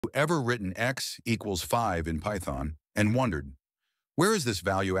Ever written x equals 5 in Python and wondered, where is this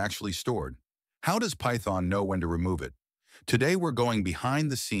value actually stored? How does Python know when to remove it? Today we're going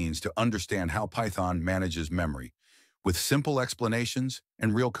behind the scenes to understand how Python manages memory, with simple explanations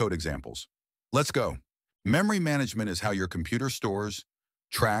and real code examples. Let's go. Memory management is how your computer stores,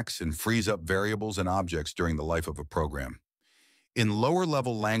 tracks, and frees up variables and objects during the life of a program. In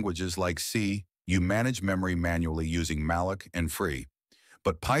lower-level languages like C, you manage memory manually using malloc and free.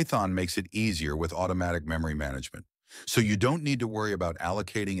 But Python makes it easier with automatic memory management, so you don't need to worry about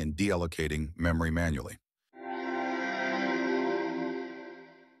allocating and deallocating memory manually.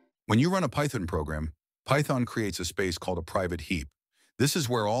 When you run a Python program, Python creates a space called a private heap. This is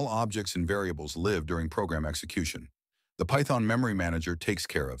where all objects and variables live during program execution. The Python Memory Manager takes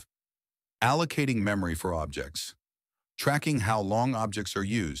care of allocating memory for objects, tracking how long objects are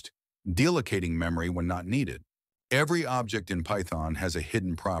used, deallocating memory when not needed. Every object in Python has a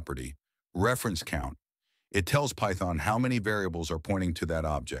hidden property, reference count. It tells Python how many variables are pointing to that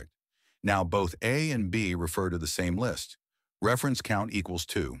object. Now both A and B refer to the same list. Reference count equals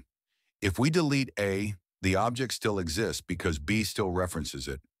 2. If we delete A, the object still exists because B still references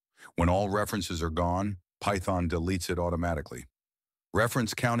it. When all references are gone, Python deletes it automatically.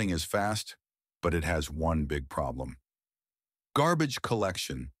 Reference counting is fast, but it has one big problem. Garbage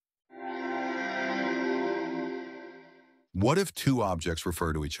collection. What if two objects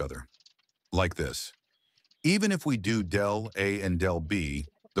refer to each other? Like this. Even if we do del A and del B,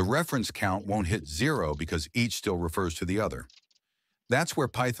 the reference count won't hit 0 because each still refers to the other. That's where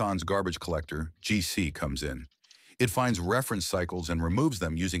Python's garbage collector, GC, comes in. It finds reference cycles and removes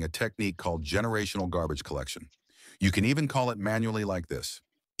them using a technique called generational garbage collection. You can even call it manually like this.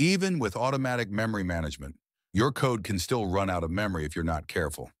 Even with automatic memory management, your code can still run out of memory if you're not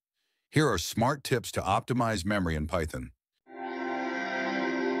careful. Here are smart tips to optimize memory in Python.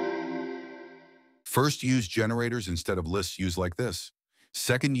 First, use generators instead of lists used like this.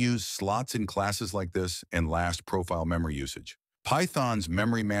 Second, use slots in classes like this. And last, profile memory usage. Python's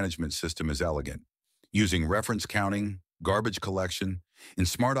memory management system is elegant, using reference counting, garbage collection, and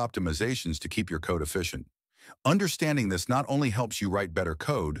smart optimizations to keep your code efficient. Understanding this not only helps you write better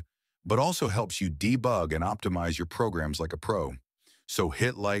code, but also helps you debug and optimize your programs like a pro. So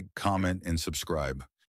hit like, comment, and subscribe.